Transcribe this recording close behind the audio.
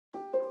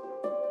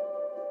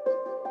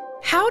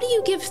How do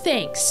you give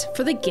thanks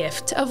for the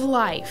gift of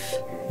life?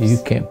 You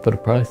can't put a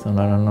price on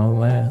it, I know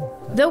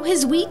that. Though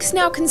his weeks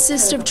now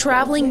consist of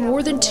traveling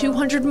more than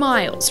 200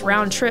 miles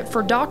round trip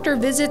for doctor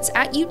visits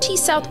at UT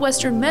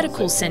Southwestern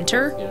Medical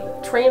Center,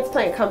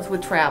 transplant comes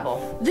with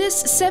travel.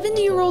 This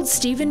 70-year-old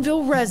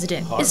Stephenville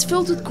resident is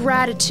filled with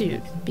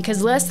gratitude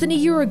because less than a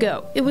year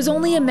ago, it was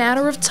only a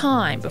matter of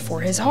time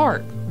before his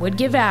heart would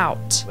give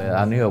out. Well,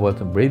 I knew I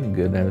wasn't breathing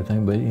good and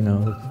everything, but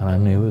I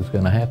knew it was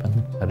going to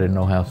happen. I didn't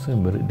know how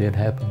soon, but it did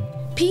happen.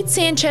 Pete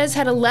Sanchez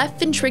had a left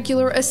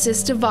ventricular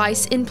assist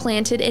device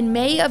implanted in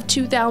May of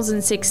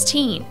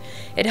 2016.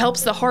 It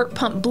helps the heart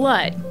pump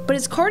blood, but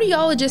his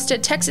cardiologist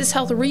at Texas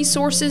Health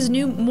Resources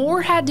knew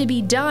more had to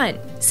be done.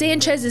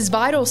 Sanchez's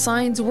vital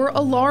signs were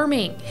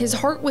alarming. His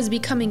heart was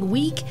becoming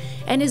weak,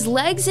 and his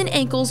legs and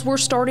ankles were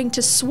starting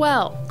to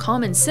swell,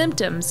 common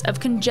symptoms of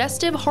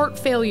congestive heart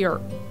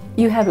failure.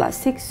 You have like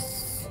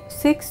 6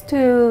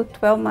 to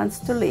 12 months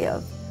to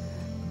live.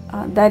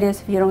 That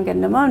is, if you don't get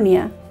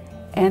pneumonia.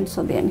 And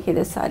so then he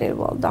decided,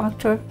 well,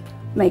 doctor,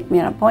 make me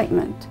an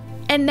appointment.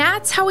 And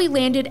that's how he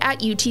landed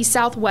at UT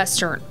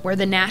Southwestern, where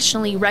the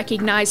nationally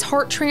recognized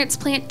heart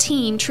transplant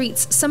team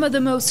treats some of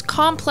the most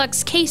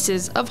complex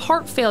cases of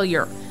heart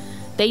failure.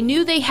 They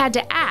knew they had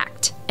to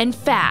act, and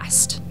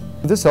fast.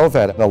 This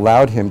LVAD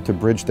allowed him to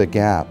bridge the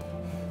gap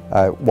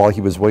while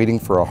he was waiting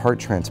for a heart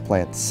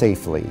transplant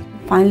safely.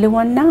 Finally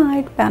one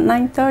night, about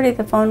 9:30,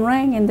 the phone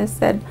rang and they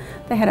said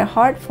they had a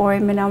heart for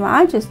him, and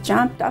I just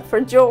jumped up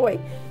for joy.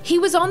 He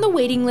was on the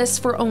waiting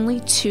list for only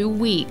 2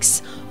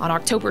 weeks. On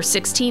October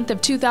 16th of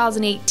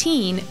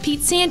 2018,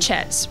 Pete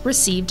Sanchez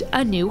received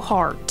a new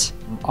heart.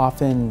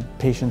 Often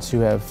patients who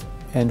have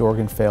end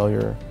organ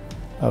failure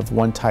of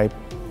one type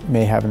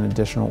may have an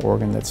additional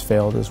organ that's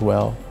failed as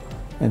well,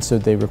 and so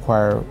they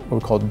require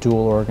what we call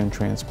dual organ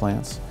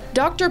transplants.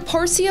 Dr.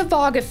 Parsia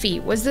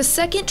Vagafi was the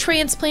second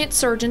transplant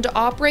surgeon to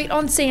operate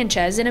on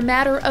Sanchez in a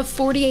matter of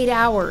 48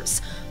 hours.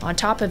 On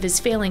top of his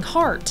failing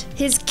heart,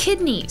 his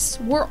kidneys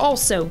were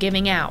also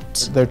giving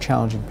out. They're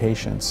challenging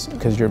patients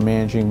because you're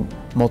managing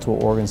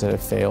multiple organs that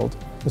have failed.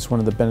 It's one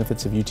of the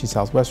benefits of UT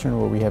Southwestern,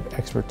 where we have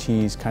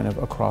expertise kind of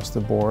across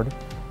the board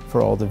for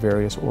all the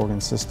various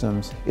organ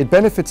systems. It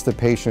benefits the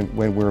patient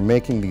when we're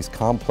making these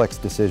complex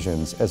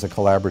decisions as a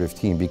collaborative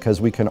team because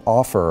we can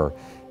offer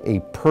a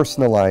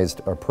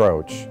personalized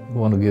approach. I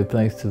want to give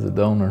thanks to the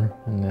donor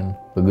and then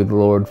the good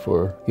Lord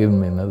for giving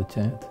me another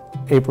chance.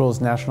 April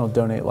is National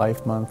Donate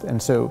Life Month,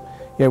 and so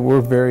yeah, we're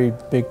very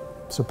big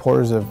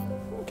supporters of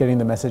getting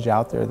the message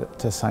out there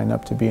to sign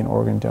up to be an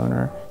organ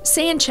donor.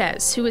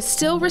 Sanchez, who is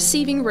still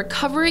receiving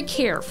recovery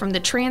care from the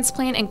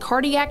transplant and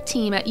cardiac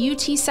team at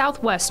UT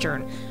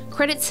Southwestern,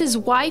 credits his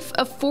wife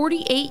of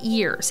 48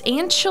 years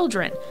and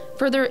children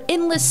for their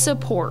endless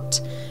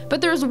support.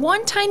 But there's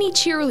one tiny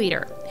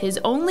cheerleader, his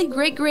only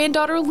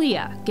great-granddaughter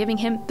Leah, giving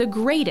him the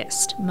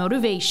greatest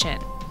motivation.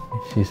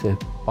 She said,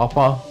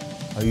 "Papa,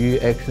 are you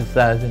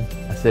exercising?"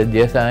 I said,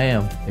 "Yes, I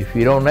am. If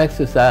you don't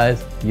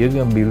exercise, you're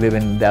going to be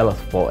living in Dallas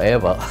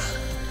forever."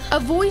 A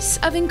voice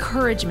of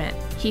encouragement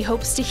he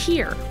hopes to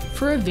hear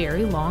for a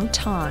very long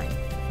time.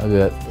 I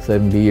got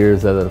 70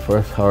 years out of the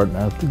first heart, and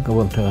I have to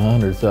go into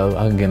 100, so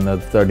I can get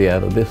another 30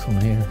 out of this one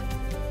here.